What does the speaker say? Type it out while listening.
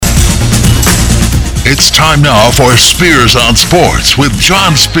It's time now for Spears on Sports with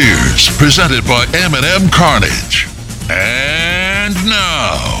John Spears, presented by M&M Carnage. And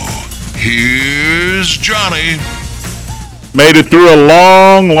now, here's Johnny. Made it through a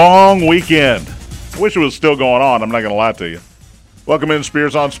long weekend. I wish it was still going on, I'm not going to lie to you. Welcome in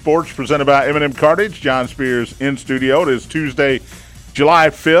Spears on Sports, presented by M&M Carnage. John Spears in studio. It is Tuesday,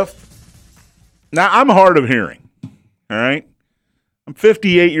 July 5th. Now, I'm hard of hearing, all right? I'm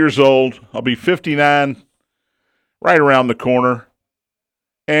 58 years old. I'll be 59 right around the corner.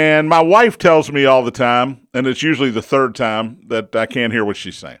 And my wife tells me all the time, and it's usually the third time, that I can't hear what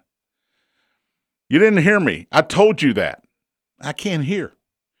she's saying. You didn't hear me. I told you that. I can't hear.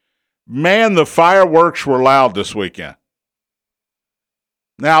 Man, the fireworks were loud this weekend.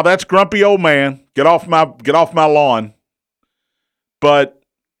 Now, that's grumpy old man. Get off my lawn. But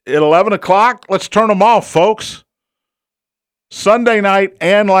at 11 o'clock, let's turn them off, folks. Sunday night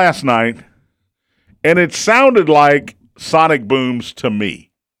and last night, and it sounded like sonic booms to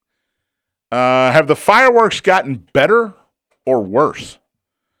me. Have the fireworks gotten better or worse?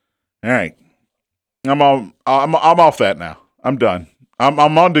 All right, I'm off that now. I'm done. I'm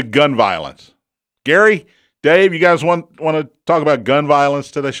on to gun violence. Gary, Dave, you guys want to talk about gun violence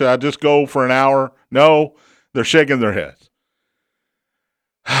today? Should I just go for an hour? No, they're shaking their heads.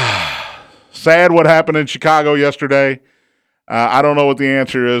 Sad what happened in Chicago yesterday. I don't know what the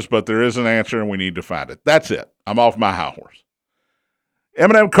answer is, but there is an answer, and we need to find it. That's it. I'm off my high horse.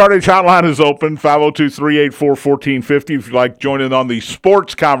 M&M Carnage Hotline is open, 502-384-1450. If you'd like to join in on the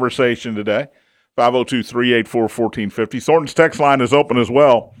sports conversation today, 502-384-1450. Thornton's text line is open as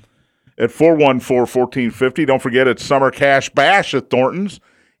well at 414-1450. Don't forget, it's Summer Cash Bash at Thornton's.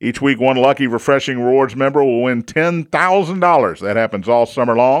 Each week, one lucky Refreshing Rewards member will win $10,000. That happens all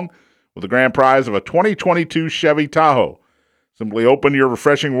summer long with a grand prize of a 2022 Chevy Tahoe. Simply open your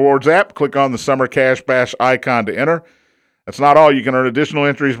Refreshing Rewards app, click on the Summer Cash Bash icon to enter. That's not all. You can earn additional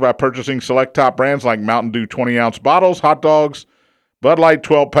entries by purchasing select top brands like Mountain Dew 20-ounce bottles, hot dogs, Bud Light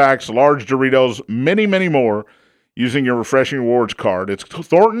 12-packs, large Doritos, many, many more using your Refreshing Rewards card. It's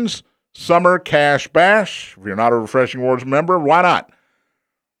Thornton's Summer Cash Bash. If you're not a Refreshing Rewards member, why not?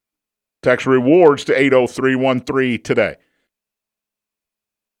 Text rewards to 80313 today.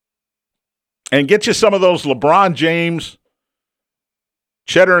 And get you some of those LeBron James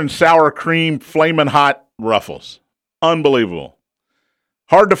cheddar and sour cream flaming hot ruffles. Unbelievable.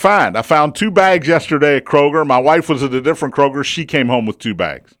 Hard to find. I found 2 bags yesterday at Kroger. My wife was at a different Kroger. She came home with 2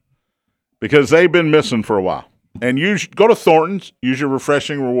 bags because they've been missing for a while. And go to Thornton's, use your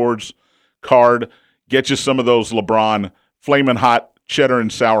Refreshing Rewards card, get you some of those LeBron flaming hot cheddar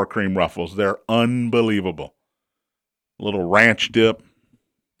and sour cream ruffles. They're unbelievable. A little ranch dip.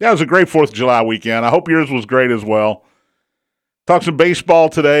 Yeah, it was a great 4th of July weekend. I hope yours was great as well. Talk some baseball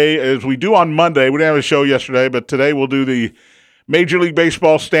today, as we do on Monday. We didn't have a show yesterday, but today we'll do the Major League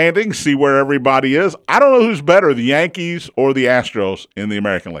Baseball standings, see where everybody is. I don't know who's better, the Yankees or the Astros in the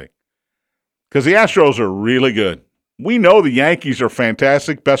American League, because the Astros are really good. We know the Yankees are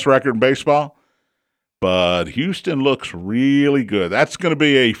fantastic, best record in baseball, but Houston looks really good. That's going to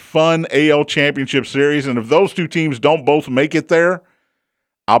be a fun AL Championship Series, and if those 2 teams don't both make it there,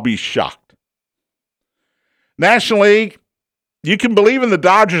 I'll be shocked. National League, you can believe in the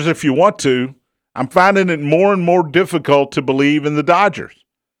Dodgers if you want to. I'm finding it more and more difficult to believe in the Dodgers.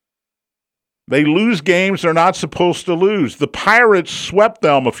 They lose games they're not supposed to lose. The Pirates swept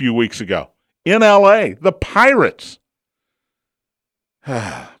them a few weeks ago in L.A. The Pirates.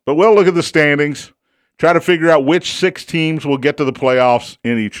 But we'll look at the standings, try to figure out which 6 teams will get to the playoffs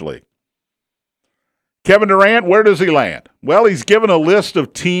in each league. Kevin Durant, where does he land? Well, he's given a list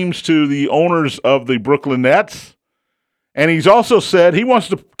of teams to the owners of the Brooklyn Nets. And he's also said he wants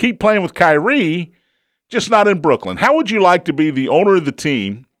to keep playing with Kyrie, just not in Brooklyn. How would you like to be the owner of the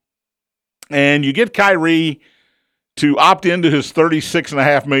team and you get Kyrie to opt into his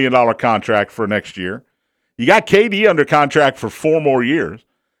 $36.5 million contract for next year? You got KD under contract for 4 more years.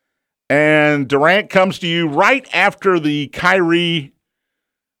 And Durant comes to you right after the Kyrie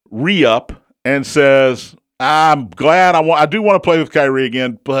re-up and says, I'm glad I do want to play with Kyrie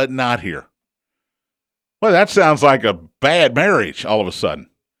again, but not here. Well, that sounds like a bad marriage all of a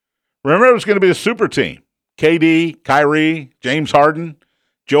sudden. Remember, it was going to be a super team. KD, Kyrie, James Harden,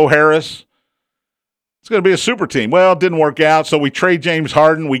 Joe Harris. It's going to be a super team. Well, it didn't work out, so we trade James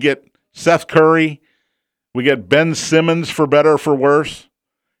Harden. We get Seth Curry. We get Ben Simmons, for better or for worse.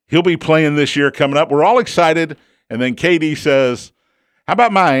 He'll be playing this year coming up. We're all excited. And then KD says, how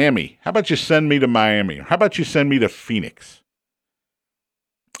about Miami? How about you send me to Miami? Or how about you send me to Phoenix?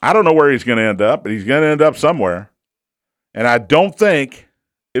 I don't know where he's going to end up, but he's going to end up somewhere. And I don't think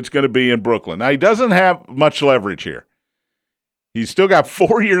it's going to be in Brooklyn. Now, he doesn't have much leverage here. He's still got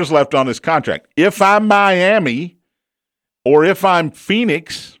 4 years left on his contract. If I'm Miami or if I'm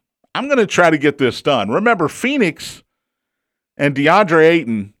Phoenix, I'm going to try to get this done. Remember, Phoenix and DeAndre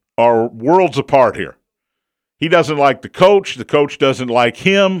Ayton are worlds apart here. He doesn't like the coach. The coach doesn't like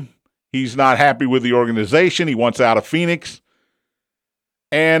him. He's not happy with the organization. He wants out of Phoenix.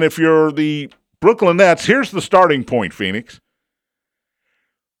 And if you're the Brooklyn Nets, here's the starting point, Phoenix.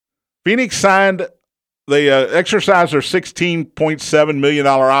 Phoenix signed, they exercised their $16.7 million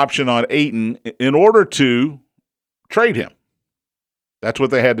option on Ayton in order to trade him. That's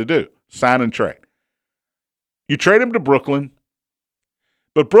what they had to do, sign and trade. You trade him to Brooklyn,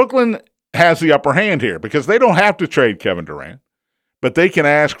 but Brooklyn has the upper hand here because they don't have to trade Kevin Durant, but they can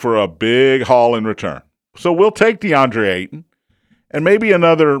ask for a big haul in return. So we'll take DeAndre Ayton and maybe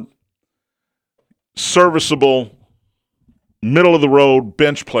another serviceable, middle-of-the-road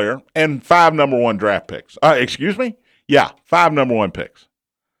bench player and 5 number 1 draft picks. 5 number 1 picks.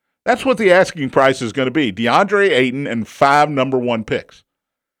 That's what the asking price is going to be. DeAndre Ayton and 5 number 1 picks.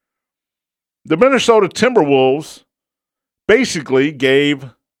 The Minnesota Timberwolves basically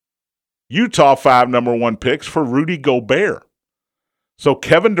gave Utah 5 number 1 picks for Rudy Gobert. So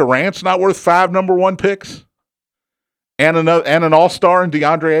Kevin Durant's not worth 5 number 1 picks? And an all-star in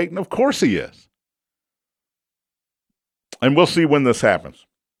DeAndre Ayton? Of course he is. And we'll see when this happens.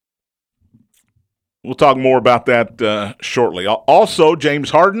 We'll talk more about that shortly. Also,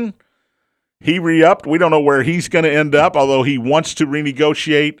 James Harden, he re-upped. We don't know where he's going to end up, although he wants to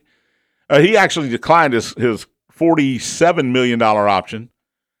renegotiate. He actually declined his $47 million option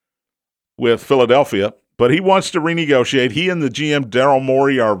with Philadelphia, but he wants to renegotiate. He and the GM, Daryl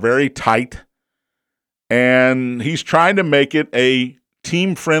Morey, are very tight, and he's trying to make it a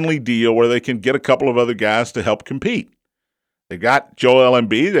team-friendly deal where they can get a couple of other guys to help compete. They've got Joel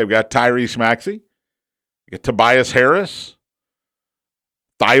Embiid. They've got Tyrese Maxey. They got Tobias Harris.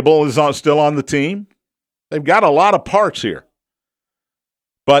 Thibault is still on the team. They've got a lot of parts here.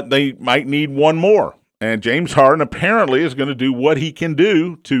 But they might need one more. And James Harden apparently is going to do what he can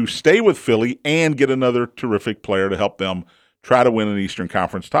do to stay with Philly and get another terrific player to help them try to win an Eastern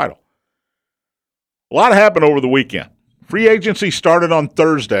Conference title. A lot happened over the weekend. Free agency started on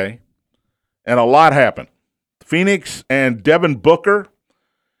Thursday, and a lot happened. Phoenix and Devin Booker,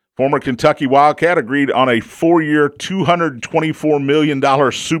 former Kentucky Wildcat, agreed on a 4-year, $224 million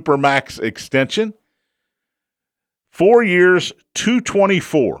Supermax extension. 4 years,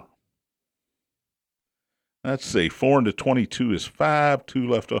 $224. Let's see, 4 into 22 is 5, 2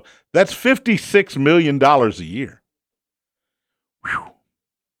 left over. That's $56 million a year.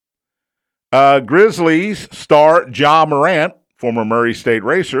 Grizzlies star Ja Morant, former Murray State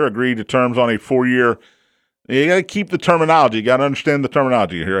racer, agreed to terms on a 4-year. You got to keep the terminology. You got to understand the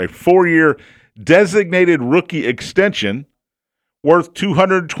terminology here. A 4-year designated rookie extension worth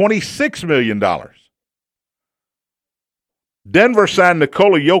 $226 million. Denver signed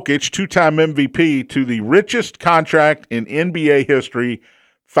Nikola Jokic, 2-time MVP, to the richest contract in NBA history,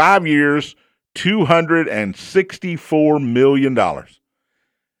 5 years, $264 million.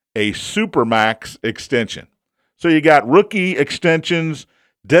 A Supermax extension. So you got rookie extensions,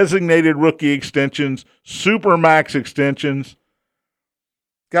 designated rookie extensions, Supermax extensions.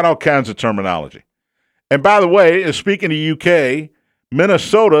 Got all kinds of terminology. And by the way, speaking of UK,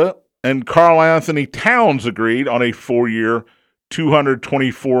 Minnesota and Karl Anthony Towns agreed on a 4-year,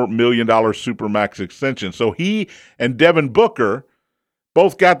 $224 million Supermax extension. So he and Devin Booker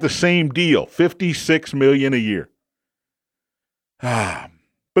both got the same deal, $56 million a year.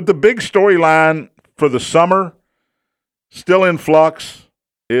 But the big storyline for the summer, still in flux,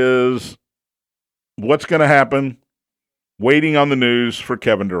 is what's going to happen, waiting on the news for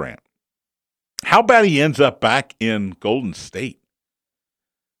Kevin Durant. How about he ends up back in Golden State?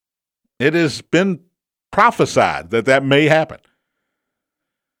 It has been prophesied that may happen.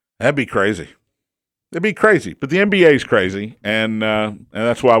 That'd be crazy. It'd be crazy. But the NBA is crazy, and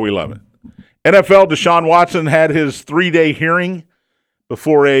that's why we love it. NFL, Deshaun Watson had his 3-day hearing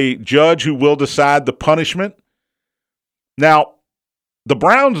before a judge who will decide the punishment. Now, the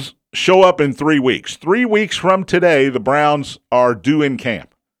Browns show up in 3 weeks. 3 weeks from today, the Browns are due in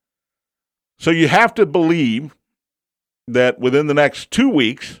camp. So you have to believe that within the next 2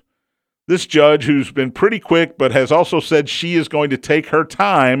 weeks, this judge, who's been pretty quick but has also said she is going to take her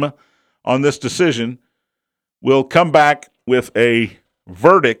time on this decision, will come back with a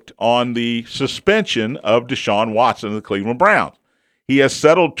verdict on the suspension of Deshaun Watson of the Cleveland Browns. He has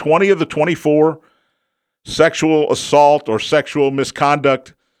settled 20 of the 24 sexual assault or sexual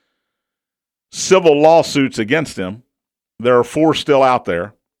misconduct civil lawsuits against him. There are 4 still out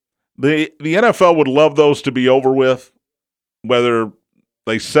there. The NFL would love those to be over with, whether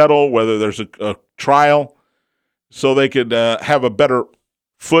they settle, whether there's a trial, so they could have a better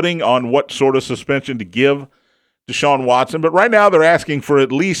footing on what sort of suspension to give Deshaun Watson. But right now they're asking for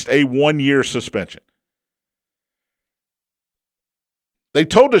at least a 1-year suspension. They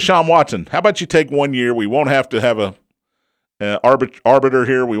told Deshaun Watson, how about you take 1 year? We won't have to have an arbiter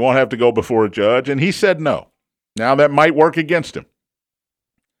here. We won't have to go before a judge. And he said no. Now that might work against him.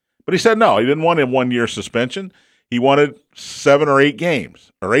 But he said no. He didn't want a 1-year suspension. He wanted 7 or 8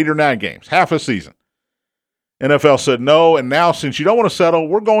 games, or 8 or 9 games, half a season. NFL said no, and now since you don't want to settle,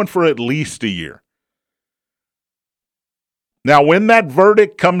 we're going for at least a year. Now, when that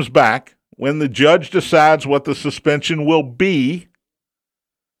verdict comes back, when the judge decides what the suspension will be,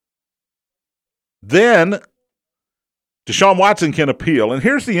 then Deshaun Watson can appeal. And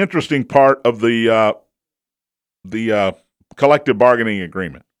here's the interesting part of the collective bargaining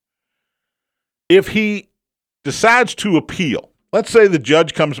agreement. If he decides to appeal, let's say the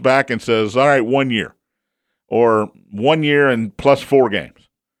judge comes back and says, all right, 1 year, or 1 year and plus 4 games,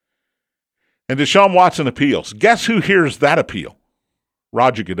 and Deshaun Watson appeals, guess who hears that appeal?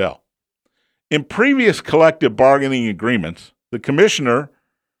 Roger Goodell. In previous collective bargaining agreements, the commissioner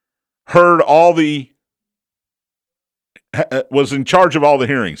was in charge of all the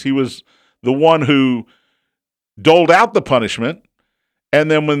hearings. He was the one who doled out the punishment,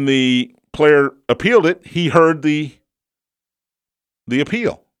 and then when the player appealed it, he heard the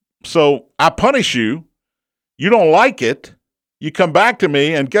appeal. So I punish you. You don't like it. You come back to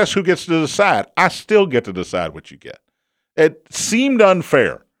me, and guess who gets to decide? I still get to decide what you get. It seemed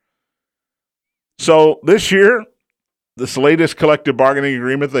unfair. So this year, this latest collective bargaining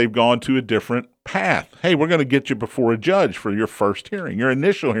agreement, they've gone to a different path. Hey, we're going to get you before a judge for your first hearing, your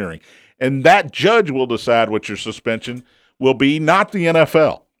initial hearing. And that judge will decide what your suspension will be, not the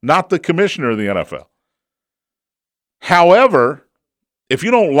NFL, not the commissioner of the NFL. However, if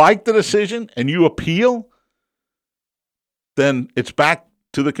you don't like the decision and you appeal, then it's back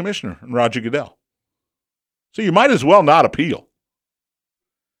to the commissioner and Roger Goodell. So you might as well not appeal.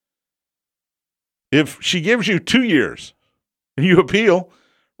 If she gives you 2 years and you appeal,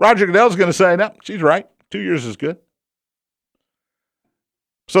 Roger Goodell's going to say, no, she's right. 2 years is good.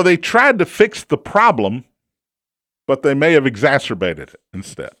 So they tried to fix the problem, but they may have exacerbated it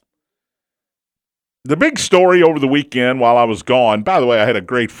instead. The big story over the weekend while I was gone, by the way, I had a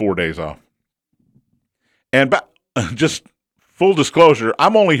great 4 days off. And just full disclosure,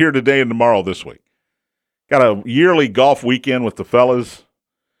 I'm only here today and tomorrow this week. Got a yearly golf weekend with the fellas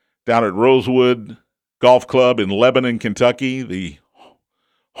down at Rosewood Golf Club in Lebanon, Kentucky, the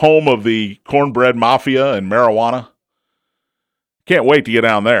home of the cornbread mafia and marijuana. Can't wait to get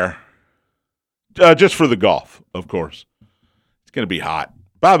down there. Just for the golf, of course. It's going to be hot.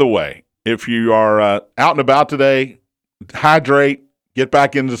 By the way, if you are out and about today, hydrate, get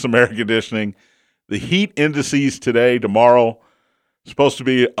back into some air conditioning. The heat indices today, tomorrow, supposed to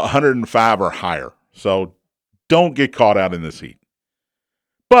be 105 or higher. So don't get caught out in this heat.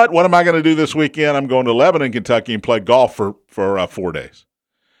 But what am I going to do this weekend? I'm going to Lebanon, Kentucky, and play golf for 4 days.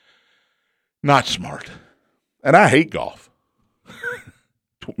 Not smart. And I hate golf.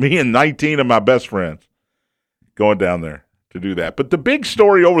 Me and 19 of my best friends going down there to do that. But the big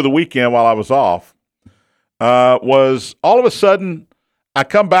story over the weekend while I was off was all of a sudden I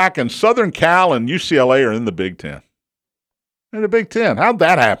come back and Southern Cal and UCLA are in the Big Ten. In the Big Ten. How'd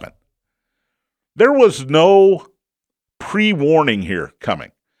that happen? There was no pre-warning here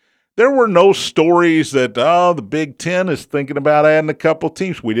coming. There were no stories that, the Big Ten is thinking about adding a couple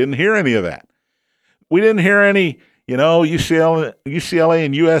teams. We didn't hear any of that. We didn't hear any, UCLA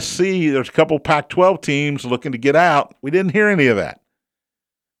and USC, there's a couple Pac-12 teams looking to get out. We didn't hear any of that.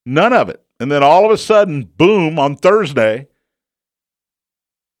 None of it. And then all of a sudden, boom, on Thursday,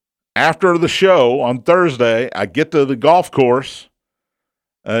 after the show on Thursday, I get to the golf course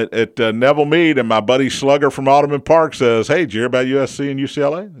at Neville Mead, and my buddy Slugger from Audubon Park says, hey, did you hear about USC and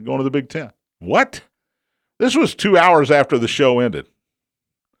UCLA? They're going to the Big Ten. What? This was 2 hours after the show ended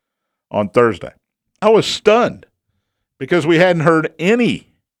on Thursday. I was stunned because we hadn't heard any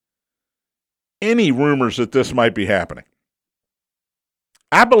rumors that this might be happening.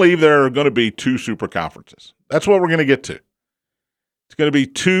 I believe there are going to be 2 super conferences. That's what we're going to get to. It's going to be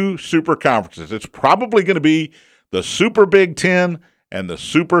 2 super conferences. It's probably going to be the Super Big Ten and the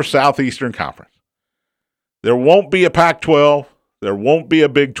Super Southeastern Conference. There won't be a Pac-12. There won't be a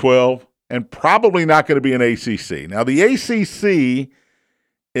Big 12, and probably not going to be an ACC. Now, the ACC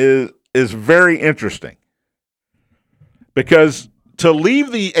is very interesting because to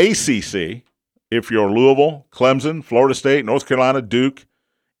leave the ACC, if you're Louisville, Clemson, Florida State, North Carolina, Duke,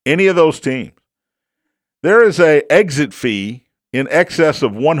 any of those teams, there is an exit fee in excess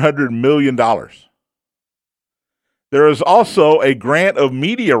of $100 million. There is also a grant of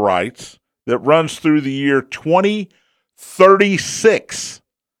media rights that runs through the year 2036.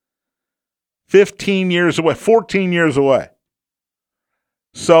 15 years away, 14 years away.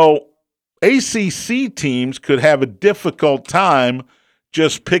 So ACC teams could have a difficult time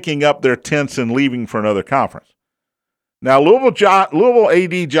just picking up their tents and leaving for another conference. Now, Louisville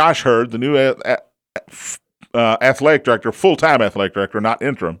AD Josh Hurd, the new athletic director, full-time athletic director, not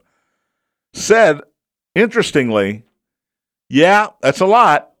interim, said, interestingly, yeah, that's a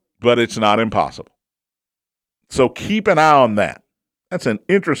lot, but it's not impossible. So keep an eye on that. That's an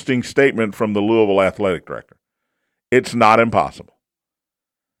interesting statement from the Louisville athletic director. It's not impossible.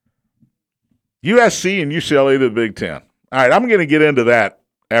 USC and UCLA to the Big Ten. All right, I'm going to get into that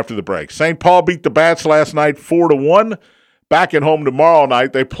after the break. St. Paul beat the Bats last night 4-1. Back at home tomorrow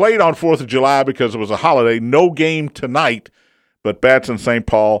night. They played on 4th of July because it was a holiday. No game tonight, but Bats and St.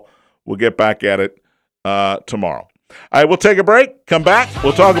 Paul will get back at it tomorrow. All right, we'll take a break. Come back.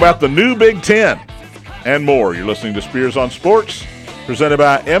 We'll talk about the new Big Ten and more. You're listening to Spears on Sports, presented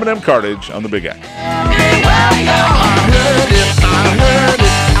by M&M Cartage on the Big X.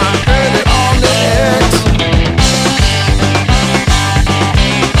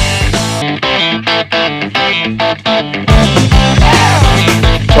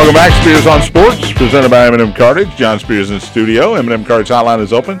 Welcome back, Spears on Sports, presented by M&M Cartage. John Spears in studio. M&M Cartage hotline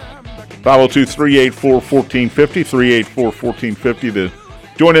is open. 502-384-1450, 384-1450 to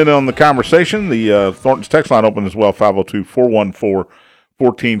join in on the conversation. The Thornton's text line open as well,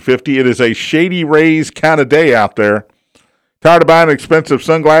 502-414-1450. It is a Shady Rays kind of day out there. Tired of buying expensive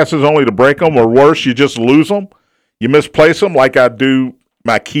sunglasses only to break them, or worse, you just lose them? You misplace them like I do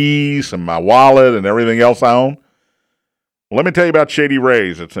my keys and my wallet and everything else I own? Well, let me tell you about Shady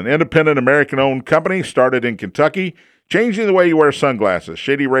Rays. It's an independent American-owned company started in Kentucky, changing the way you wear sunglasses.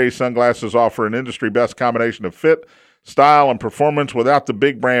 Shady Rays sunglasses offer an industry-best combination of fit, style, and performance without the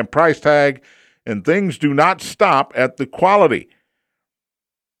big brand price tag, and things do not stop at the quality.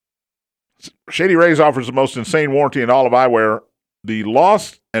 Shady Rays offers the most insane warranty in all of eyewear, the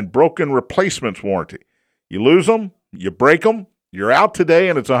lost and broken replacements warranty. You lose them, you break them, you're out today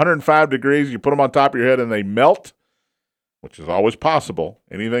and it's 105 degrees, you put them on top of your head and they melt, which is always possible.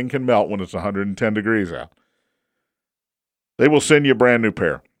 Anything can melt when it's 110 degrees out. They will send you a brand new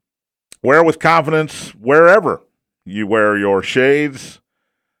pair. Wear with confidence wherever you wear your shades.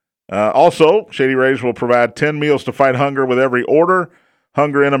 Also, Shady Rays will provide 10 meals to fight hunger with every order.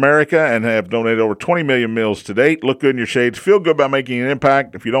 Hunger in America, and have donated over 20 million meals to date. Look good in your shades. Feel good by making an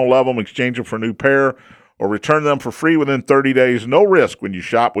impact. If you don't love them, exchange them for a new pair or return them for free within 30 days. No risk when you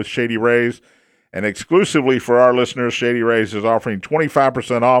shop with Shady Rays. And exclusively for our listeners, Shady Rays is offering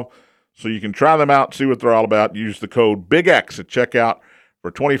 25% off, so you can try them out, see what they're all about. Use the code BIGX at checkout for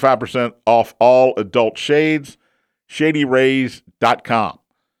 25% off all adult shades. ShadyRays.com.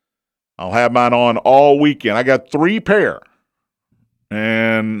 I'll have mine on all weekend. I got 3 pair.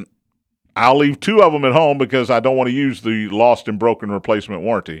 And I'll leave 2 of them at home because I don't want to use the lost and broken replacement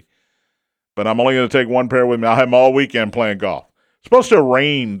warranty. But I'm only going to take 1 pair with me. I'll have them all weekend playing golf. It's supposed to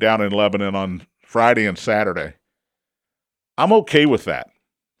rain down in Lebanon on Friday and Saturday. I'm okay with that.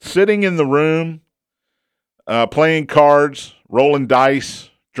 Sitting in the room, playing cards, rolling dice,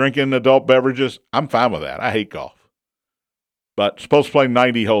 drinking adult beverages, I'm fine with that. I hate golf. But supposed to play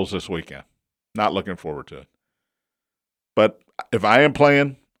 90 holes this weekend. Not looking forward to it. But if I am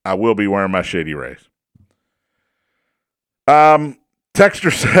playing, I will be wearing my Shady Rays.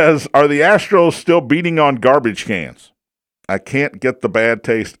 Texter says, are the Astros still beating on garbage cans? I can't get the bad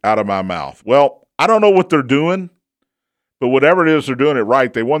taste out of my mouth. Well, I don't know what they're doing, but whatever it is, they're doing it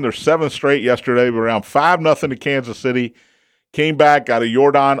right. They won their 7th straight yesterday, around 5-0 to Kansas City. Came back, got a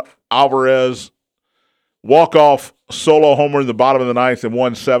Yordan Alvarez walk-off solo homer in the bottom of the 9th and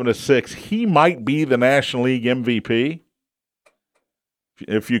won 7-6. He might be the National League MVP.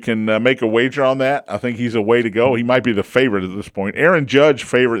 If you can make a wager on that, I think he's a way to go. He might be the favorite at this point. Aaron Judge,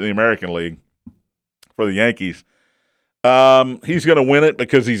 favorite in the American League for the Yankees. He's going to win it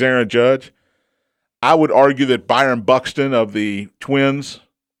because he's Aaron Judge. I would argue that Byron Buxton of the Twins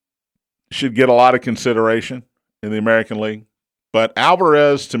should get a lot of consideration in the American League. But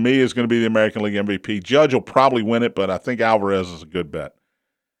Alvarez, to me, is going to be the American League MVP. Judge will probably win it, but I think Alvarez is a good bet.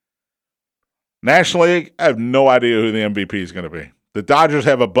 National League, I have no idea who the MVP is going to be. The Dodgers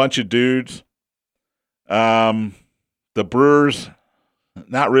have a bunch of dudes. The Brewers,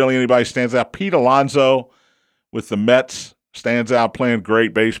 not really anybody stands out. Pete Alonso with the Mets stands out playing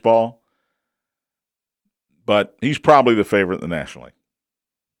great baseball. But he's probably the favorite in the National League.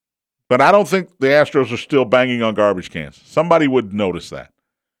 But I don't think the Astros are still banging on garbage cans. Somebody would notice that.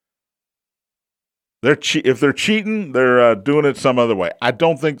 If they're cheating, they're doing it some other way. I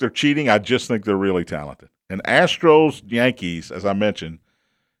don't think they're cheating. I just think they're really talented. And Astros, Yankees, as I mentioned,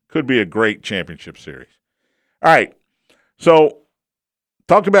 could be a great championship series. All right. So,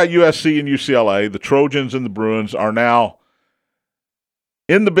 talked about USC and UCLA. The Trojans and the Bruins are now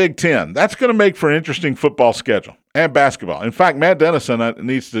in the Big Ten. That's going to make for an interesting football schedule and basketball. In fact, Matt Dennison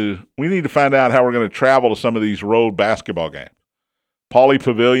we need to find out how we're going to travel to some of these road basketball games. Pauley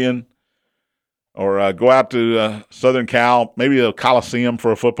Pavilion, or go out to Southern Cal, maybe a Coliseum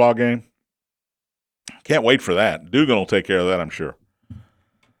for a football game. Can't wait for that. Dugan will take care of that, I'm sure.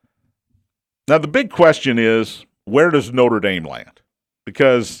 Now, the big question is, where does Notre Dame land?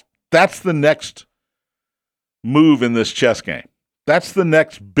 Because that's the next move in this chess game. That's the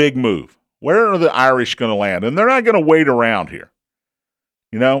next big move. Where are the Irish going to land? And they're not going to wait around here.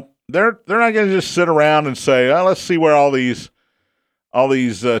 You know, they're not going to just sit around and say, oh, let's see where all these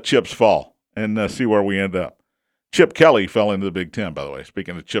chips fall and see where we end up. Chip Kelly fell into the Big Ten, by the way,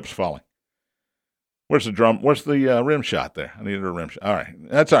 speaking of chips falling. Where's the drum? Where's the rim shot there? I needed a rim shot. All right.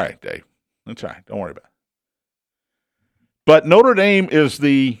 That's all right, Dave. That's all right. Don't worry about it. But Notre Dame is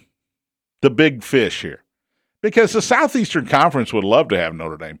the big fish here because the Southeastern Conference would love to have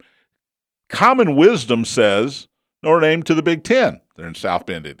Notre Dame. Common wisdom says Notre Dame to the Big Ten. They're in South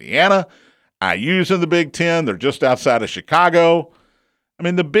Bend, Indiana. IU's in the Big Ten. They're just outside of Chicago. I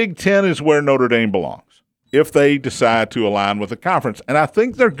mean, the Big Ten is where Notre Dame belongs if they decide to align with the conference. And I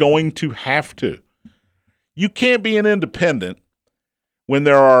think they're going to have to. You can't be an independent when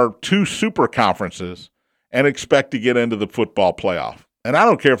there are two super conferences and expect to get into the football playoff. And I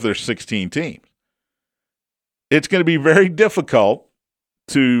don't care if there's 16 teams. It's going to be very difficult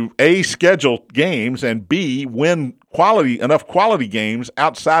to, A, schedule games, and B, win enough quality games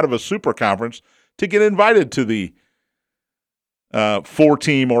outside of a super conference to get invited to the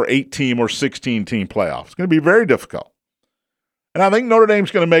 4-team or 8-team or 16-team playoffs. It's going to be very difficult. And I think Notre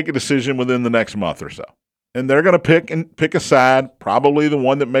Dame's going to make a decision within the next month or so. And they're going to pick a side, probably the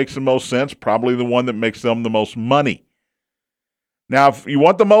one that makes the most sense, probably the one that makes them the most money. Now, if you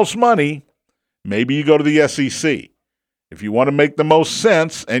want the most money, maybe you go to the SEC. If you want to make the most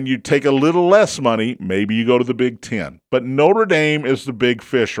sense and you take a little less money, maybe you go to the Big Ten. But Notre Dame is the big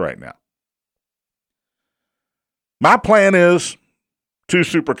fish right now. My plan is 2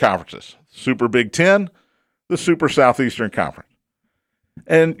 super conferences, Super Big Ten, the Super Southeastern Conference.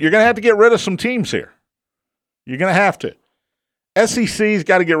 And you're going to have to get rid of some teams here. You're going to have to. SEC's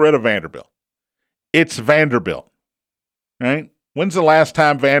got to get rid of Vanderbilt. It's Vanderbilt, right? When's the last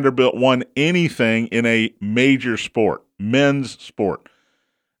time Vanderbilt won anything in a major sport, men's sport?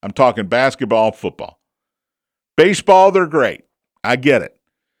 I'm talking basketball, football. Baseball, they're great. I get it.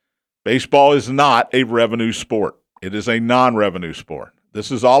 Baseball is not a revenue sport. It is a non-revenue sport.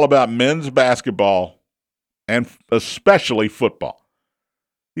 This is all about men's basketball and especially football.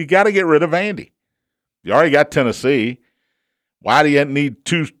 You got to get rid of Vandy. You already got Tennessee. Why do you need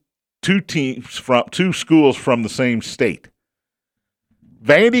two schools from the same state?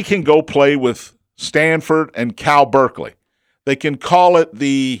 Vandy can go play with Stanford and Cal Berkeley. They can call it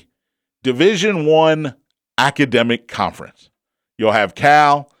the Division I Academic Conference. You'll have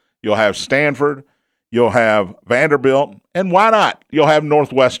Cal, you'll have Stanford, you'll have Vanderbilt, and why not? You'll have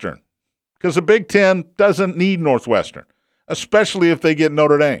Northwestern. Because the Big Ten doesn't need Northwestern, especially if they get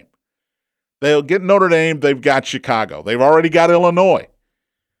Notre Dame. They'll get Notre Dame, they've got Chicago. They've already got Illinois.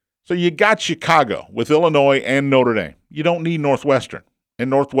 So you got Chicago with Illinois and Notre Dame. You don't need Northwestern. And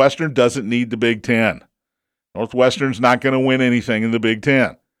Northwestern doesn't need the Big Ten. Northwestern's not going to win anything in the Big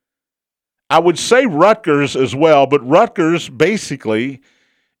Ten. I would say Rutgers as well, but Rutgers basically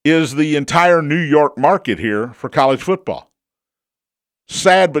is the entire New York market here for college football.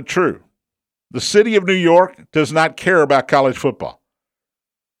 Sad but true. The city of New York does not care about college football.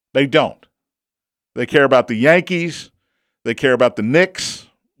 They don't. They care about the Yankees. They care about the Knicks,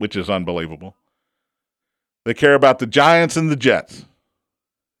 which is unbelievable. They care about the Giants and the Jets.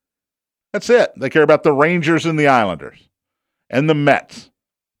 That's it. They care about the Rangers and the Islanders and the Mets.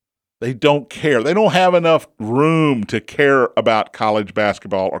 They don't care. They don't have enough room to care about college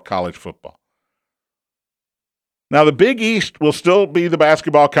basketball or college football. Now, the Big East will still be the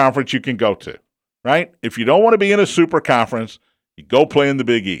basketball conference you can go to, right? If you don't want to be in a super conference, you go play in the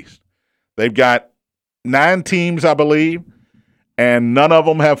Big East. They've got 9 teams, I believe, and none of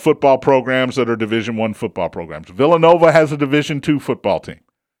them have football programs that are Division I football programs. Villanova has a Division II football team.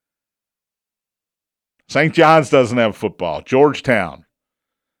 St. John's doesn't have football. Georgetown,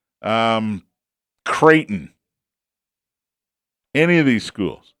 Creighton, any of these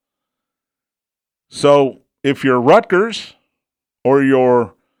schools. So if you're Rutgers or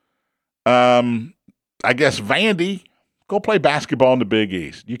you're, Vandy, go play basketball in the Big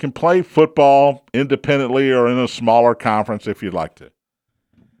East. You can play football independently or in a smaller conference if you'd like to.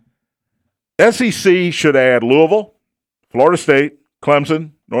 SEC should add Louisville, Florida State,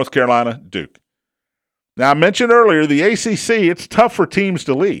 Clemson, North Carolina, Duke. Now, I mentioned earlier the ACC, it's tough for teams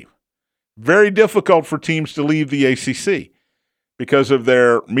to leave. Very difficult for teams to leave the ACC because of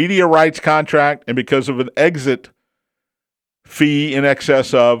their media rights contract and because of an exit fee in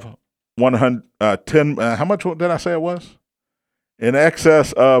excess of how much did I say it was? In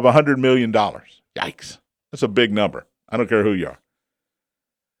excess of $100 million. Yikes. That's a big number. I don't care who you are.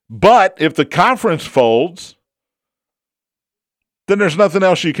 But if the conference folds, then there's nothing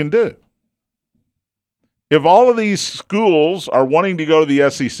else you can do. If all of these schools are wanting to go to the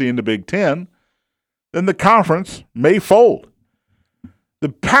SEC and the Big Ten, then the conference may fold. The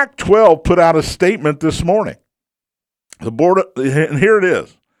Pac-12 put out a statement this morning. The board, and here it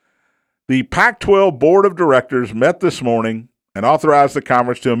is. The Pac-12 Board of Directors met this morning and authorized the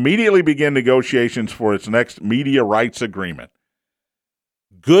conference to immediately begin negotiations for its next media rights agreement.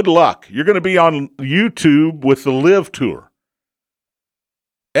 Good luck. You're going to be on YouTube with the Live Tour.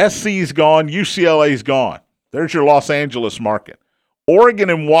 SC's gone, UCLA's gone. There's your Los Angeles market. Oregon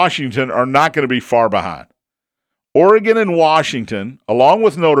and Washington are not going to be far behind. Oregon and Washington, along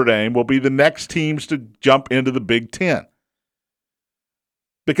with Notre Dame, will be the next teams to jump into the Big Ten.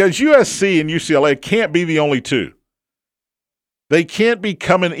 Because USC and UCLA can't be the only two. They can't be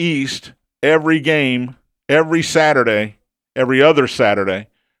coming east every game, every Saturday, every other Saturday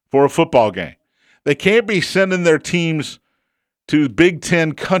for a football game. They can't be sending their teams to Big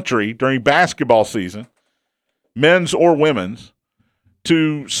Ten country during basketball season, men's or women's,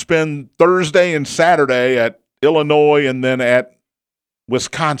 to spend Thursday and Saturday at Illinois and then at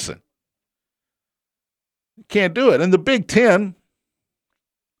Wisconsin. You can't do it. And the Big Ten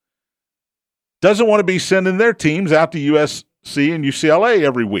doesn't want to be sending their teams out to USC and UCLA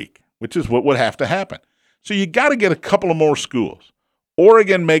every week, which is what would have to happen. So you got to get a couple of more schools.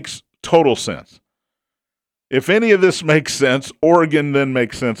 Oregon makes total sense. If any of this makes sense, Oregon then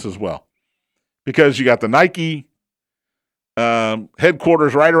makes sense as well. Because you got the Nike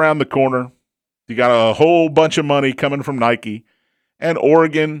headquarters right around the corner. You got a whole bunch of money coming from Nike. And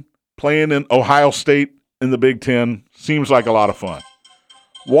Oregon playing in Ohio State in the Big Ten seems like a lot of fun.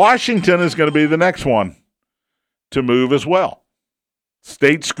 Washington is going to be the next one to move as well.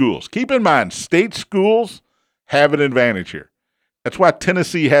 State schools. Keep in mind, state schools have an advantage here. That's why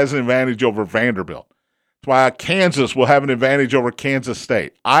Tennessee has an advantage over Vanderbilt. That's why Kansas will have an advantage over Kansas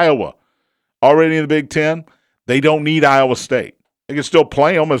State. Iowa, already in the Big Ten, they don't need Iowa State. They can still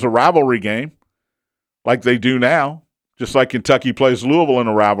play them as a rivalry game like they do now, just like Kentucky plays Louisville in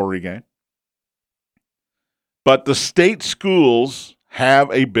a rivalry game. But the state schools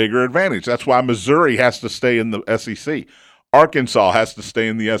have a bigger advantage. That's why Missouri has to stay in the SEC. Arkansas has to stay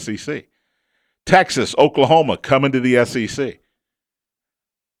in the SEC. Texas, Oklahoma come into the SEC.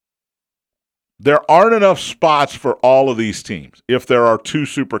 There aren't enough spots for all of these teams if there are two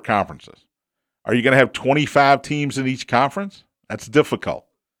super conferences. Are you going to have 25 teams in each conference? That's difficult.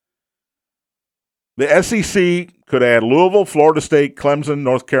 The SEC could add Louisville, Florida State, Clemson,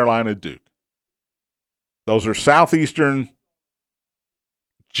 North Carolina, Duke. Those are southeastern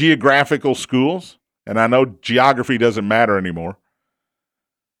geographical schools, and I know geography doesn't matter anymore,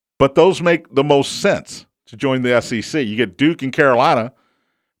 but those make the most sense to join the SEC. You get Duke and Carolina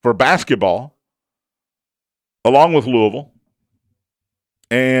for basketball, along with Louisville,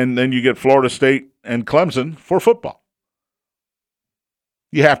 and then you get Florida State and Clemson for football.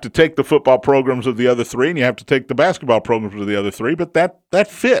 You have to take the football programs of the other three, and you have to take the basketball programs of the other three, but that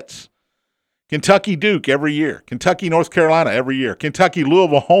fits. Kentucky Duke every year. Kentucky North Carolina every year. Kentucky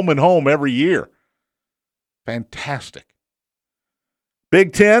Louisville home and home every year. Fantastic.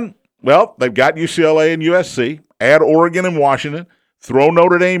 Big Ten, well, they've got UCLA and USC. Add Oregon and Washington. Throw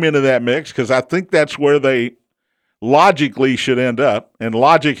Notre Dame into that mix because I think that's where they logically should end up. And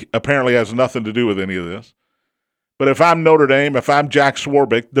logic apparently has nothing to do with any of this. But if I'm Notre Dame, if I'm Jack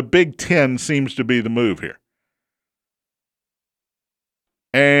Swarbrick, the Big Ten seems to be the move here.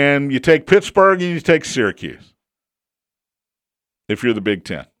 And you take Pittsburgh and you take Syracuse if you're the Big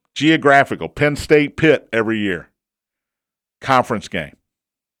Ten. Geographical, Penn State, Pitt every year. Conference game.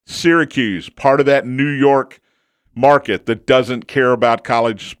 Syracuse, part of that New York market that doesn't care about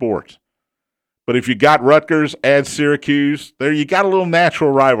college sports. But if you got Rutgers, add Syracuse, there you got a little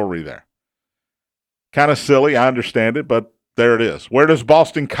natural rivalry there. Kind of silly, I understand it, but there it is. Where does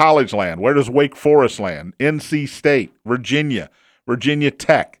Boston College land? Where does Wake Forest land? NC State, Virginia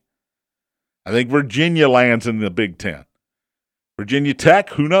Tech. I think Virginia lands in the Big Ten. Virginia Tech,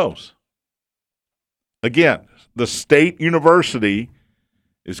 who knows? Again, the state university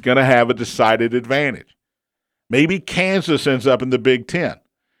is going to have a decided advantage. Maybe Kansas ends up in the Big Ten.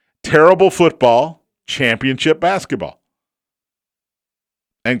 Terrible football, championship basketball.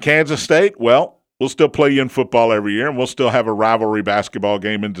 And Kansas State, well, we'll still play you in football every year, and we'll still have a rivalry basketball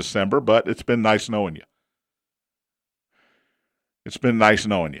game in December, but it's been nice knowing you. It's been nice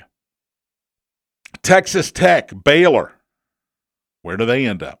knowing you. Texas Tech, Baylor. Where do they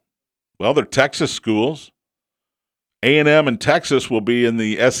end up? Well, they're Texas schools. A&M and Texas will be in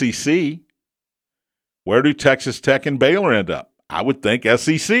the SEC. Where do Texas Tech and Baylor end up? I would think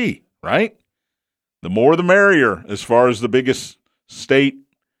SEC, right? The more the merrier as far as the biggest state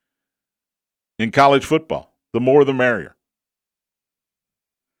in college football. The more the merrier.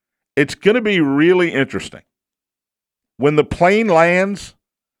 It's going to be really interesting. When the plane lands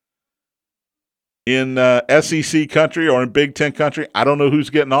in SEC country or in Big Ten country, I don't know who's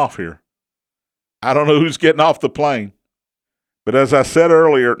getting off here. I don't know who's getting off the plane. But as I said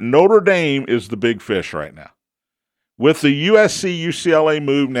earlier, Notre Dame is the big fish right now. With the USC-UCLA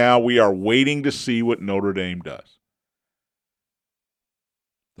move now, we are waiting to see what Notre Dame does.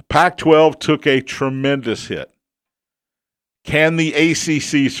 The Pac-12 took a tremendous hit. Can the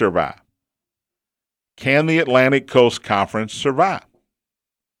ACC survive? Can the Atlantic Coast Conference survive?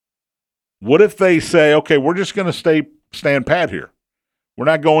 What if they say, okay, we're just going to stand pat here. We're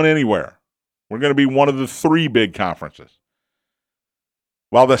not going anywhere. We're going to be one of the three big conferences.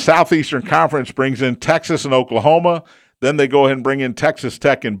 While the Southeastern Conference brings in Texas and Oklahoma, then they go ahead and bring in Texas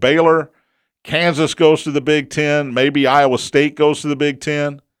Tech and Baylor. Kansas goes to the Big Ten. Maybe Iowa State goes to the Big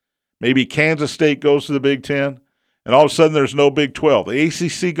Ten. Maybe Kansas State goes to the Big Ten. And all of a sudden there's no Big 12. The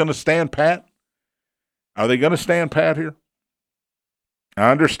ACC going to stand pat? Are they going to stand pat here?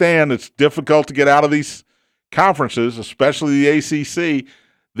 I understand it's difficult to get out of these conferences, especially the ACC.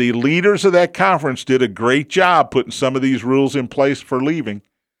 The leaders of that conference did a great job putting some of these rules in place for leaving.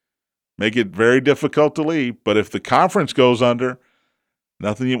 Make it very difficult to leave. But if the conference goes under,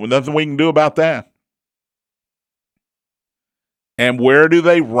 nothing we can do about that. And where do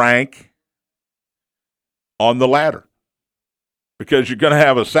they rank on the ladder? Because you're going to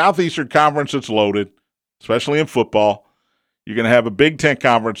have a Southeastern Conference that's loaded, especially in football. You're going to have a Big Ten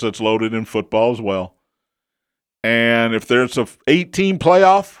Conference that's loaded in football as well. And if there's a 8-team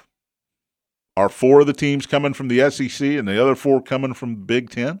playoff, are 4 of the teams coming from the SEC and the other 4 coming from the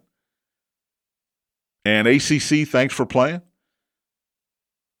Big Ten? And ACC, thanks for playing.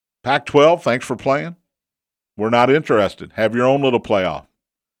 Pac-12, thanks for playing. We're not interested. Have your own little playoff.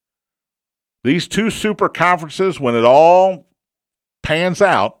 These 2 super conferences, when it all pans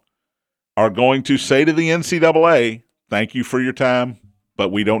out, are going to say to the NCAA, thank you for your time,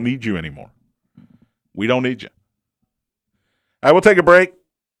 but we don't need you anymore. We don't need you. All right, we'll take a break.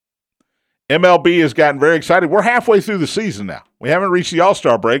 MLB has gotten very excited. We're halfway through the season now. We haven't reached the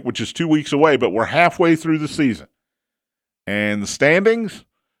All-Star break, which is 2 weeks away, but we're halfway through the season. And the standings,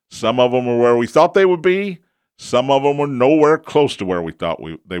 some of them are where we thought they would be. Some of them were nowhere close to where we thought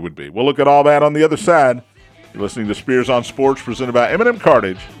they would be. We'll look at all that on the other side. You're listening to Spears on Sports, presented by M&M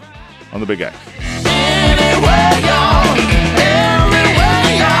Cartage on the Big X.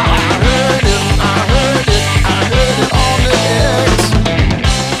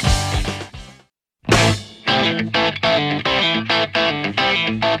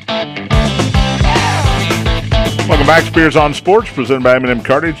 Welcome back, Spears on Sports, presented by M&M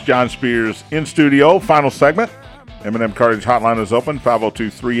Cartage. John Spears in studio. Final segment. M&M Cartage hotline is open,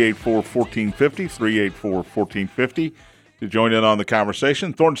 502-384-1450, 384-1450 to join in on the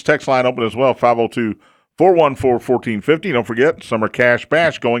conversation. Thornton's text line open as well, 502-414-1450. Don't forget, Summer Cash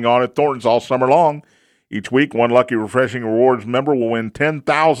Bash going on at Thornton's all summer long. Each week, one lucky Refreshing Rewards member will win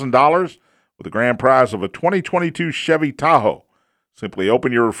 $10,000 with a grand prize of a 2022 Chevy Tahoe. Simply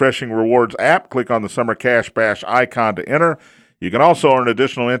open your Refreshing Rewards app, click on the Summer Cash Bash icon to enter. You can also earn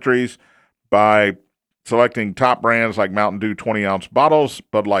additional entries by selecting top brands like Mountain Dew 20-ounce bottles,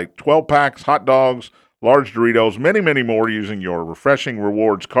 Bud Light 12-packs, hot dogs, large Doritos, many, many more using your Refreshing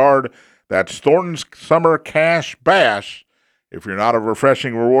Rewards card. That's Thornton's Summer Cash Bash. If you're not a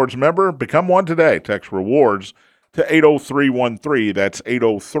Refreshing Rewards member, become one today. Text REWARDS to 80313. That's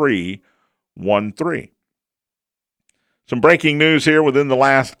 80313. Some breaking news here within the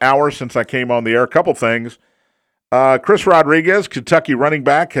last hour since I came on the air. A couple things. Chris Rodriguez, Kentucky running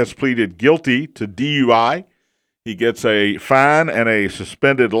back, has pleaded guilty to DUI. He gets a fine and a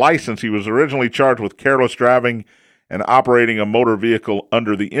suspended license. He was originally charged with careless driving and operating a motor vehicle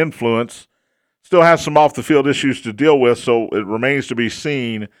under the influence. Still has some off-the-field issues to deal with, so it remains to be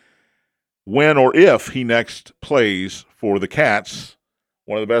seen when or if he next plays for the Cats,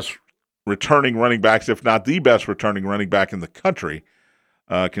 one of the best returning running backs, if not the best returning running back in the country.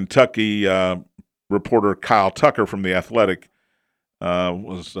 Kentucky reporter Kyle Tucker from The Athletic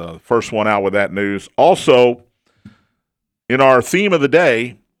was the first one out with that news. Also, in our theme of the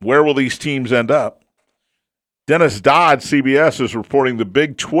day, where will these teams end up? Dennis Dodd, CBS, is reporting the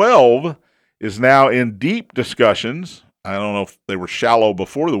Big 12 is now in deep discussions. I don't know if they were shallow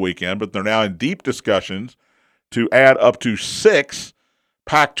before the weekend, but they're now in deep discussions to add up to 6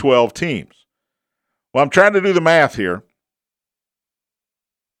 Pac-12 teams. Well, I'm trying to do the math here.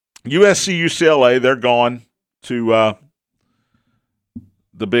 USC, UCLA, they're gone to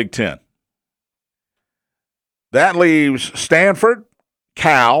the Big Ten. That leaves Stanford,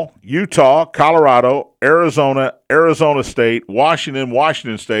 Cal, Utah, Colorado, Arizona, Arizona State, Washington,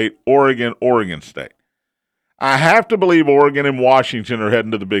 Washington State, Oregon, Oregon State. I have to believe Oregon and Washington are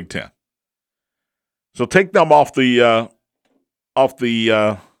heading to the Big Ten. So take them off the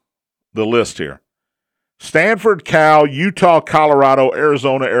list here. Stanford, Cal, Utah, Colorado,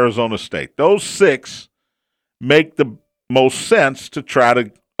 Arizona, Arizona State. Those 6 make the most sense to try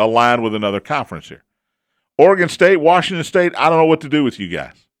to align with another conference here. Oregon State, Washington State, I don't know what to do with you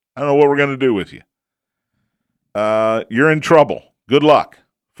guys. I don't know what we're going to do with you. You're in trouble. Good luck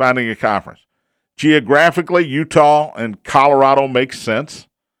finding a conference. Geographically, Utah and Colorado makes sense.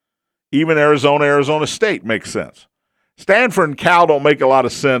 Even Arizona, Arizona State makes sense. Stanford and Cal don't make a lot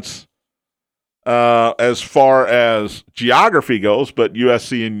of sense as far as geography goes, but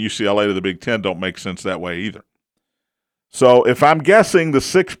USC and UCLA to the Big Ten don't make sense that way either. So if I'm guessing the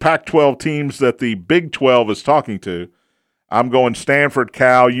 6 Pac-12 teams that the Big 12 is talking to, I'm going Stanford,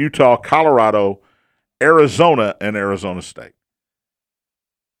 Cal, Utah, Colorado, Arizona, and Arizona State.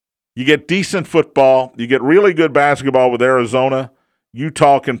 You get decent football. You get really good basketball with Arizona.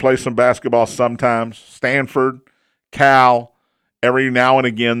 Utah can play some basketball sometimes. Stanford, Cal, every now and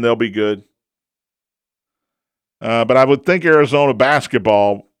again they'll be good. But I would think Arizona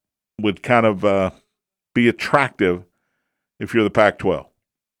basketball would kind of be attractive if you're the Pac-12. All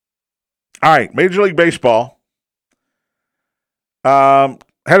right, Major League Baseball had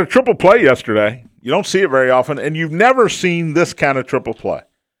a triple play yesterday. You don't see it very often, and you've never seen this kind of triple play.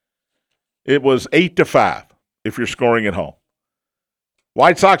 It was 8-5 if you're scoring at home.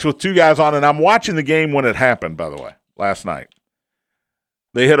 White Sox with 2 guys on, and I'm watching the game when it happened, by the way, last night.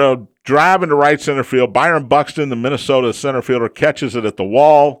 They hit a drive into right center field. Byron Buxton, the Minnesota center fielder, catches it at the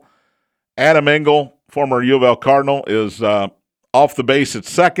wall. Adam Engel, former U of L Cardinal, is off the base at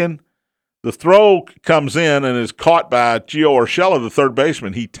second. The throw comes in and is caught by Gio Urshela, the third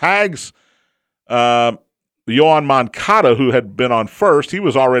baseman. He tags Yoan Moncada, who had been on first. He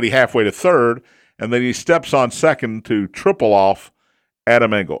was already halfway to third, and then he steps on second to triple off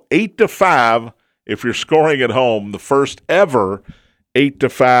Adam Engel. 8-5 if you're scoring at home, the first ever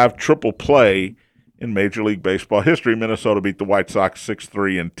 8-5 triple play in Major League Baseball history. Minnesota beat the White Sox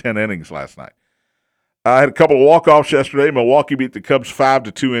 6-3 in 10 innings last night. I had a couple of walk-offs yesterday. Milwaukee beat the Cubs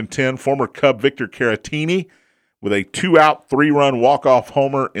 5-2 in 10. Former Cub Victor Caratini with a 2-out, 3-run walk-off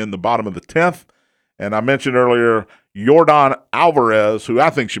homer in the bottom of the 10th. And I mentioned earlier Yordan Alvarez, who I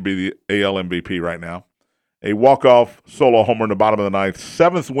think should be the AL MVP right now. A walk-off solo homer in the bottom of the 9th.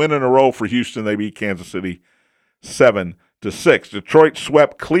 7th win in a row for Houston. They beat Kansas City 7-6. Detroit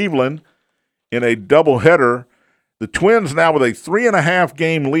swept Cleveland in a doubleheader. The Twins now with a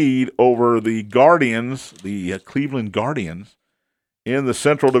 3.5-game lead over the Guardians, the Cleveland Guardians, in the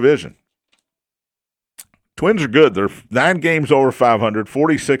Central Division. Twins are good. They're 9 games over 500,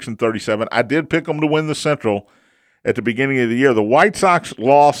 46-37. I did pick them to win the Central at the beginning of the year. The White Sox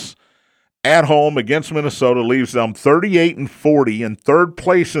loss at home against Minnesota leaves them 38-40 in third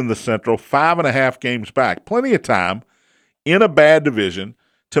place in the Central, 5.5 games back. Plenty of time in a bad division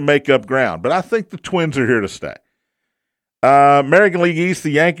to make up ground. But I think the Twins are here to stay. American League East, the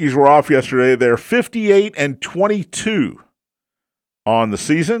Yankees were off yesterday. They're 58-22 on the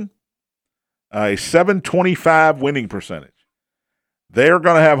season, a .725 winning percentage. They're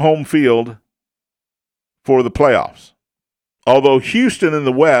going to have home field for the playoffs. Although Houston in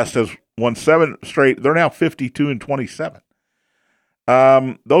the West has won 7 straight, they're now 52-27.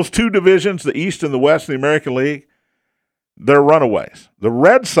 Those 2 divisions, the East and the West in the American League, they're runaways. The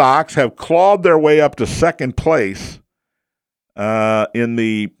Red Sox have clawed their way up to second place in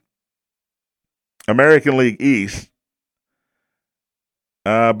the American League East,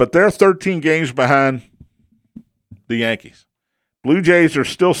 but they're 13 games behind the Yankees. Blue Jays are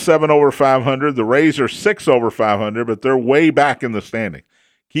still 7 over 500. The Rays are 6 over 500, but they're way back in the standings.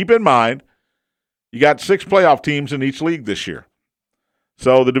 Keep in mind, you got 6 playoff teams in each league this year.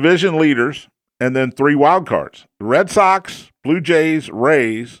 So the division leaders and then 3 wild cards. The Red Sox, Blue Jays,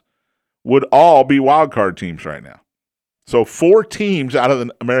 Rays would all be wild card teams right now. So 4 teams out of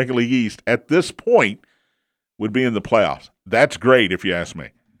the American League East at this point would be in the playoffs. That's great if you ask me.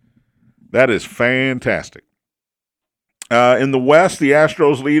 That is fantastic. In the West, the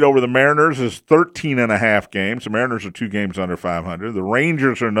Astros lead over the Mariners is 13.5 games. The Mariners are 2 games under 500. The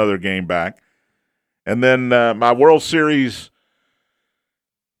Rangers are another game back. And then my World Series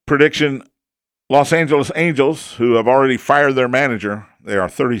prediction, Los Angeles Angels, who have already fired their manager, they are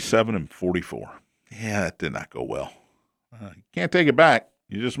 37-44. Yeah, that did not go well. You can't take it back.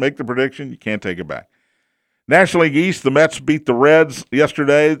 You just make the prediction. You can't take it back. National League East, the Mets beat the Reds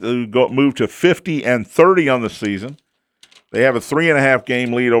yesterday. They moved to 50-30 on the season. They have a 3.5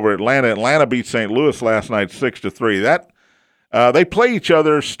 game lead over Atlanta. Atlanta beat St. Louis last night 6-3. They play each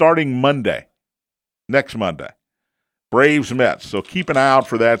other starting Monday, next Monday. Braves Mets. So keep an eye out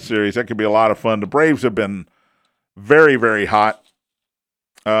for that series. That could be a lot of fun. The Braves have been very, very hot.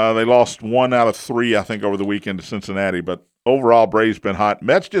 They lost 1 out of 3, I think, over the weekend to Cincinnati. But overall, Braves been hot.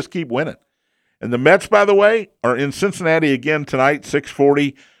 Mets just keep winning. And the Mets, by the way, are in Cincinnati again tonight,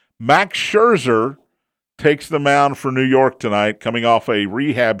 6:40. Max Scherzer takes the mound for New York tonight, coming off a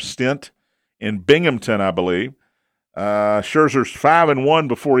rehab stint in Binghamton, I believe. Scherzer's 5-1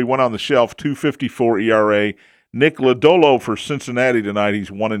 before he went on the shelf, 2.54 ERA. Nick Lodolo for Cincinnati tonight. He's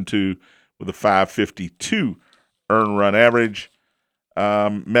 1-2 with a 5.52 earned run average.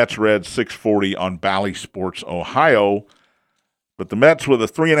 Mets Reds 6:40 on Bally Sports Ohio. But the Mets with a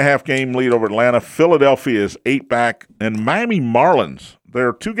 3.5 game lead over Atlanta. Philadelphia is 8 back. And Miami Marlins,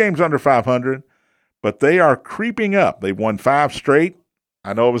 they're 2 games under 500, but they are creeping up. They've won 5 straight.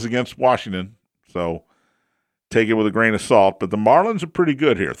 I know it was against Washington, so take it with a grain of salt. But the Marlins are pretty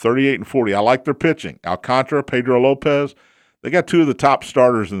good here, 38-40. I like their pitching. Alcantara, Pedro Lopez, they got 2 of the top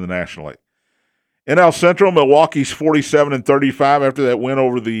starters in the National League. NL Central, Milwaukee's 47-35 after that win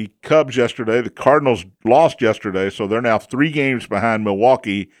over the Cubs yesterday. The Cardinals lost yesterday, so they're now 3 games behind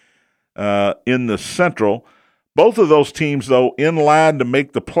Milwaukee in the Central. Both of those teams, though, in line to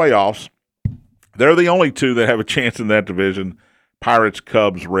make the playoffs. They're the only 2 that have a chance in that division. Pirates,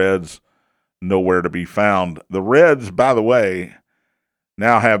 Cubs, Reds, nowhere to be found. The Reds, by the way,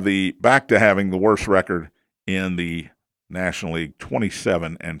 now have back to having the worst record in the National League,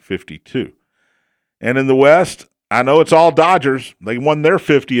 27-52. And in the West, I know it's all Dodgers. They won their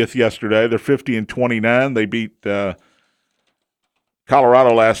 50th yesterday. They're 50-29. They beat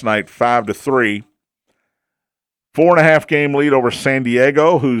Colorado last night 5-3. 4.5 game lead over San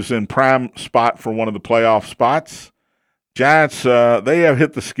Diego, who's in prime spot for one of the playoff spots. Giants, they have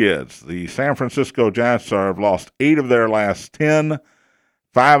hit the skids. The San Francisco Giants have lost 8 of their last 10,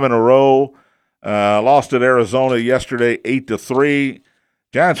 5 in a row. Lost at Arizona yesterday 8-3.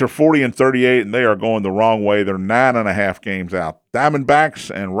 Giants are 40-38, and they are going the wrong way. They're 9.5 games out. Diamondbacks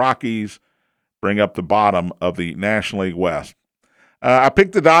and Rockies bring up the bottom of the National League West. I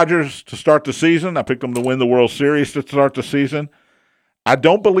picked the Dodgers to start the season. I picked them to win the World Series to start the season. I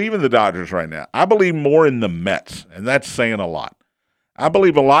don't believe in the Dodgers right now. I believe more in the Mets, and that's saying a lot. I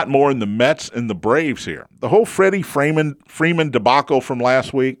believe a lot more in the Mets and the Braves here. The whole Freddie Freeman debacle from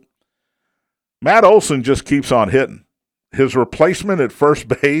last week, Matt Olson just keeps on hitting. His replacement at first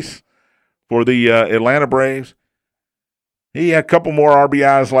base for the Atlanta Braves, he had a couple more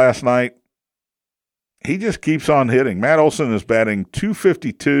RBIs last night. He just keeps on hitting. Matt Olson is batting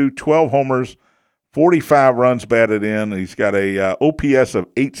 .252, 12 homers, 45 runs batted in. He's got a OPS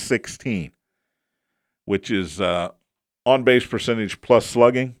of .816, which is on-base percentage plus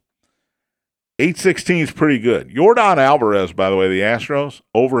slugging. .816 is pretty good. Yordan Alvarez, by the way, the Astros,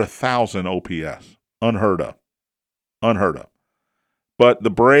 over 1,000 OPS. Unheard of. But the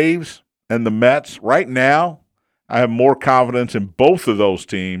Braves and the Mets, right now, I have more confidence in both of those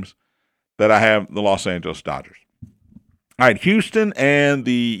teams than I have the Los Angeles Dodgers. All right, Houston and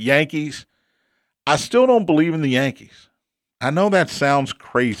the Yankees. I still don't believe in the Yankees. I know that sounds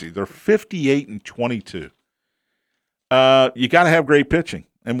crazy. They're 58-22. You got to have great pitching.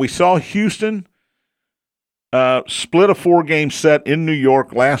 And we saw Houston split a 4-game set in New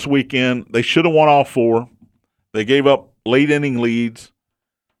York last weekend. They should have won all 4. They gave up late-inning leads.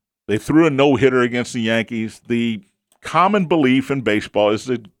 They threw a no-hitter against the Yankees. The common belief in baseball is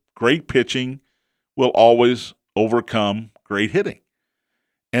that great pitching will always overcome great hitting.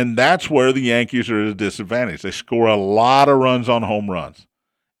 And that's where the Yankees are at a disadvantage. They score a lot of runs on home runs.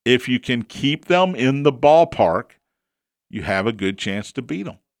 If you can keep them in the ballpark, you have a good chance to beat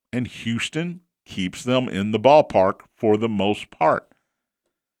them. And Houston keeps them in the ballpark for the most part.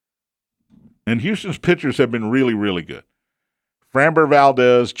 And Houston's pitchers have been really, really good. Framber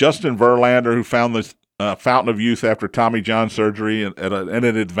Valdez, Justin Verlander, who found this fountain of youth after Tommy John surgery at an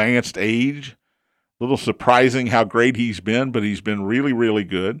advanced age. A little surprising how great he's been, but he's been really, really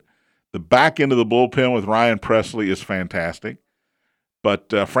good. The back end of the bullpen with Ryan Presley is fantastic. But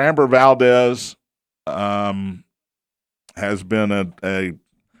Framber Valdez has been a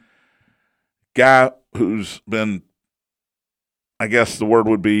guy who's been, I guess the word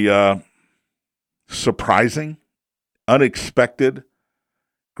would be surprising, unexpected,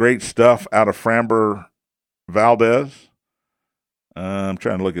 great stuff out of Framber Valdez. I'm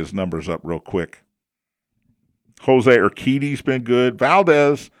trying to look his numbers up real quick. Jose Urquidy's been good.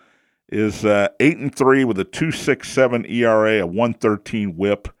 Valdez is 8-3 with a 2.67 ERA, a 1.13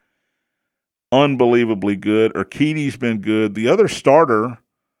 WHIP. Unbelievably good. Urquidy's been good. The other starter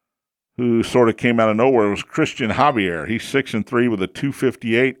who sort of came out of nowhere was Christian Javier. He's 6-3 with a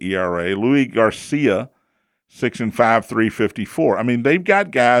 2.58 ERA. Louis Garcia, 6-5, 3.54. I mean, they've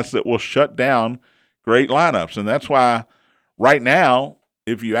got guys that will shut down great lineups, and that's why right now,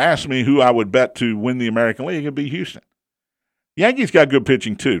 if you ask me who I would bet to win the American League, it'd be Houston. Yankees got good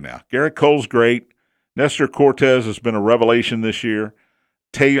pitching too now. Garrett Cole's great. Nestor Cortez has been a revelation this year.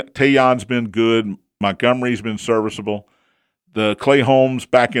 Taillon's been good. Montgomery's been serviceable. The Clay Holmes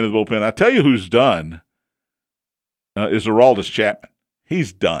back into the bullpen. I tell you who's done is Aroldis Chapman.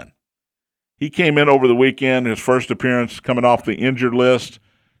 He's done. He came in over the weekend, his first appearance coming off the injured list.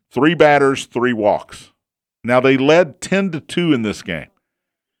 3 batters, 3 walks. Now, they led 10-2 in this game.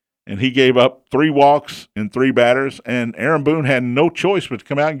 And he gave up 3 walks and 3 batters, and Aaron Boone had no choice but to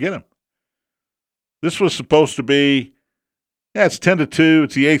come out and get him. This was supposed to be, it's 10-2.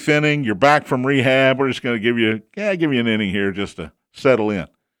 It's the 8th inning. You're back from rehab. We're just going to give you an inning here just to settle in.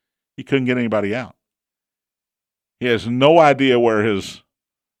 He couldn't get anybody out. He has no idea where his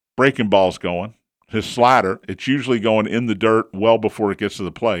breaking ball's going, his slider. It's usually going in the dirt well before it gets to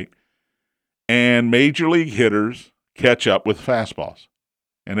the plate. And major league hitters catch up with fastballs.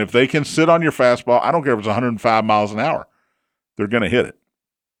 And if they can sit on your fastball, I don't care if it's 105 miles an hour, they're going to hit it.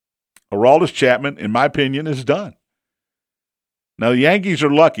 Aroldis Chapman, in my opinion, is done. Now, the Yankees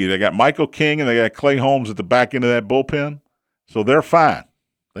are lucky. They got Michael King and they got Clay Holmes at the back end of that bullpen, so they're fine.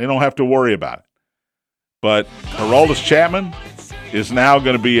 They don't have to worry about it. But Aroldis Chapman is now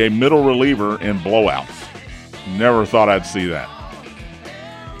going to be a middle reliever in blowouts. Never thought I'd see that.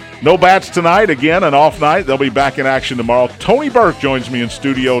 No bats tonight. Again, an off night. They'll be back in action tomorrow. Tony Burke joins me in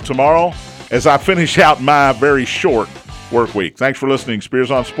studio tomorrow as I finish out my very short work week. Thanks for listening.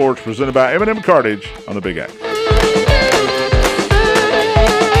 Spears on Sports, presented by M&M Cartage on the Big X.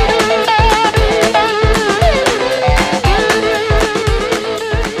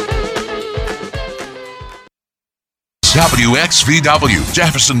 WXVW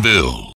Jeffersonville.